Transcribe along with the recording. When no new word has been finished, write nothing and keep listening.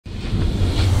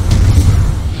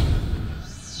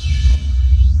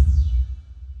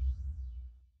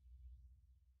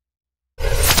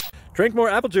Drink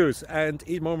more apple juice and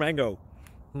eat more mango.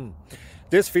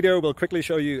 This video will quickly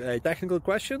show you a technical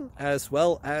question as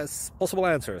well as possible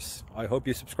answers. I hope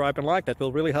you subscribe and like, that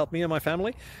will really help me and my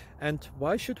family. And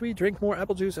why should we drink more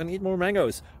apple juice and eat more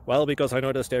mangoes? Well, because I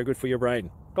noticed they're good for your brain.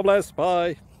 God bless,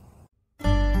 bye!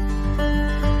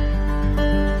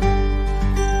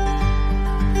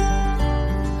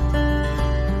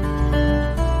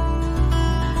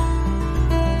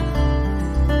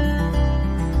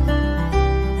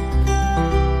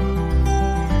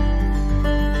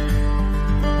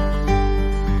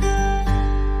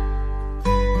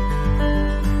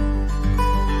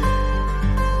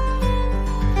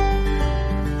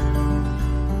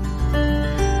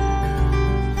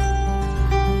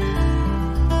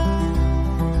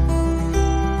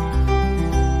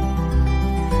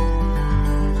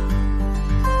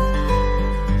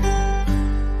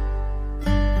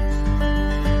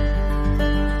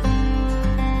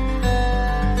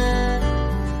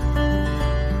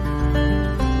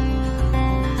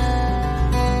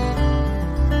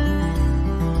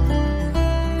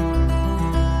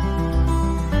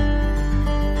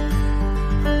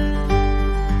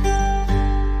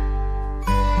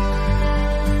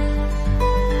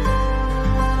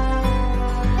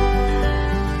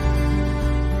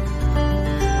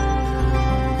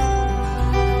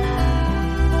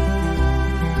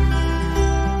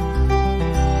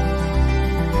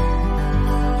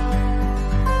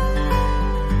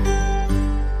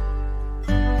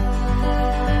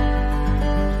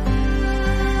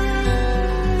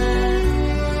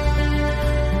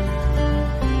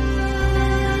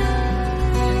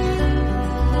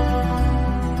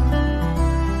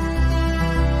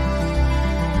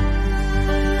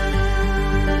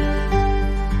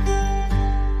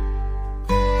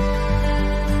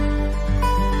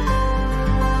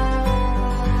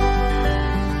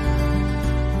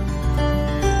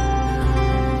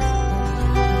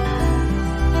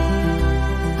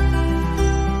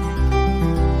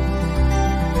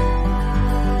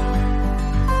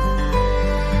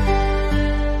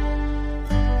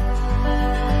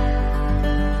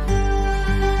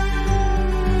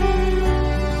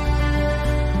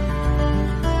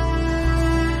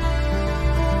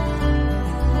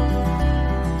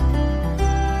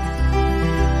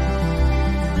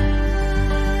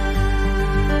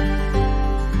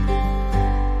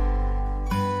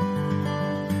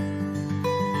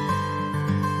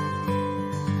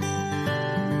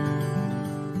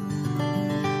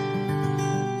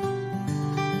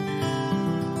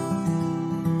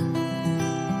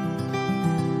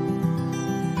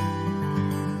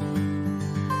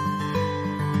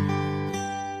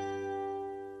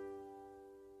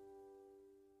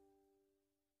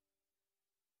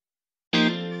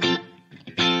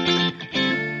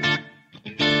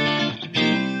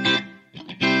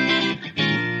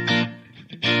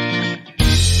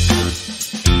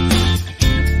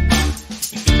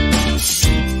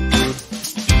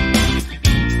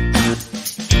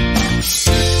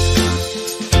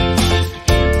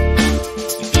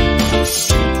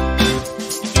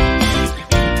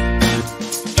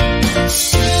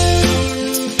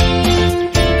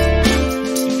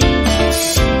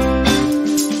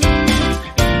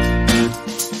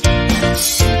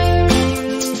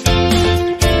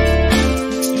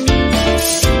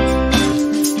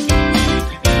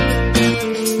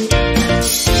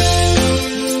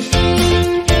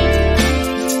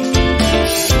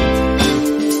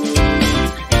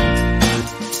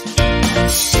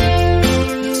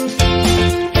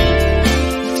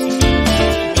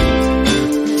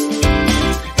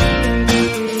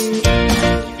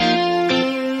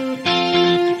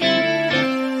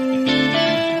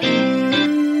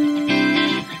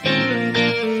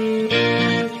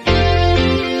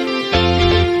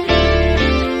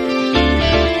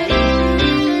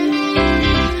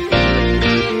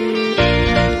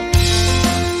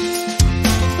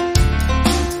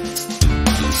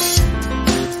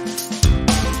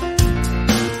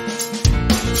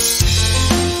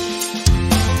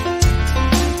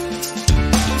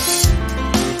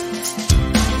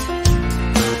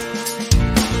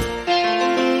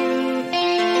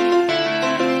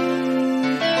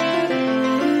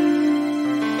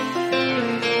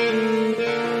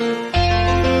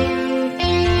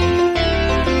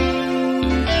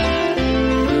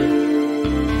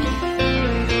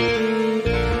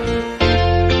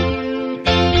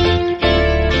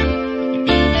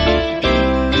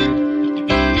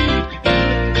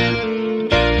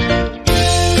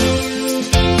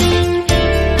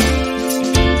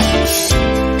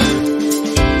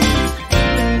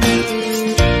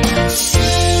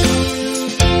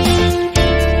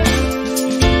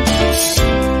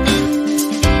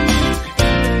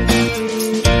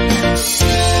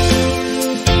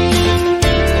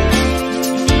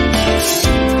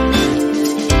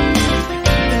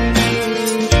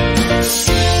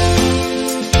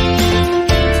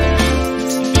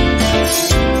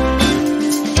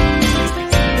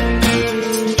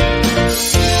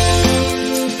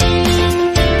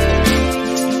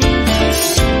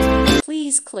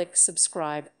 please click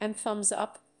subscribe and thumbs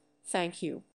up. Thank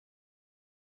you.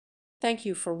 Thank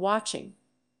you for watching.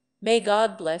 May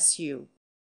God bless you.